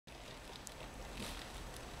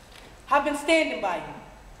I've been standing by you.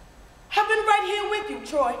 I've been right here with you,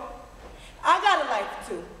 Troy. I got a life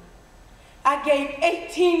too. I gave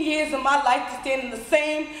 18 years of my life to stand in the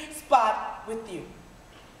same spot with you.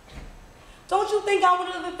 Don't you think I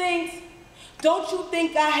wanted other things? Don't you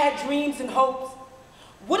think I had dreams and hopes?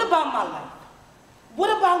 What about my life?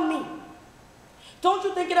 What about me? Don't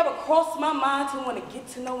you think it ever crossed my mind to want to get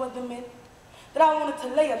to know other men? That I wanted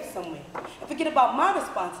to lay up somewhere and forget about my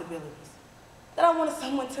responsibilities? That I wanted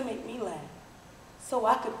someone to make me laugh so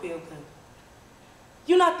I could feel good?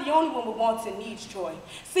 You're not the only one with wants and needs, Troy.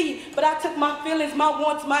 See, but I took my feelings, my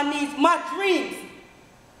wants, my needs, my dreams,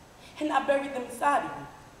 and I buried them inside of you.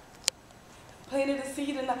 Planted a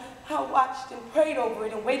seed and I watched and prayed over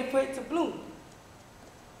it and waited for it to bloom.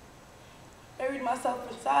 Buried myself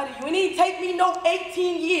inside of you. And it didn't take me no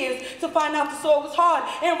 18 years to find out the soil was hard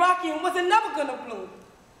and rocky and wasn't never gonna bloom.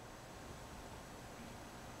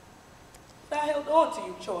 But I held on to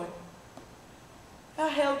you, Troy. I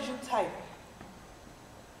held you tight.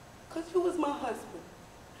 Because you was my husband.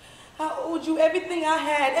 I owed you everything I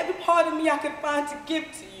had, every part of me I could find to give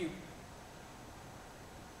to you.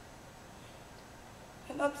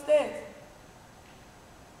 And upstairs,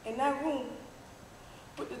 in that room,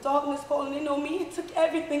 with the darkness falling in on me, it took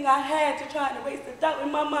everything I had to try and erase the doubt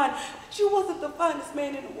in my mind that you wasn't the finest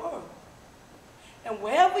man in the world. And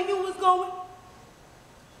wherever you was going,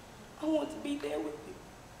 I want to be there with you.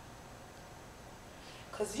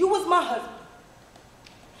 Because you was my husband.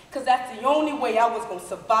 Because that's the only way I was going to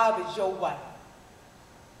survive as your wife.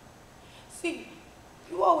 See,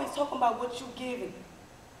 you always talking about what you give and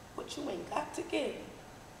what you ain't got to give.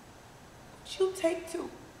 But you take too.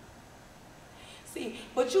 See,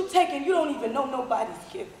 but you take and you don't even know nobody's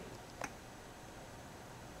gift.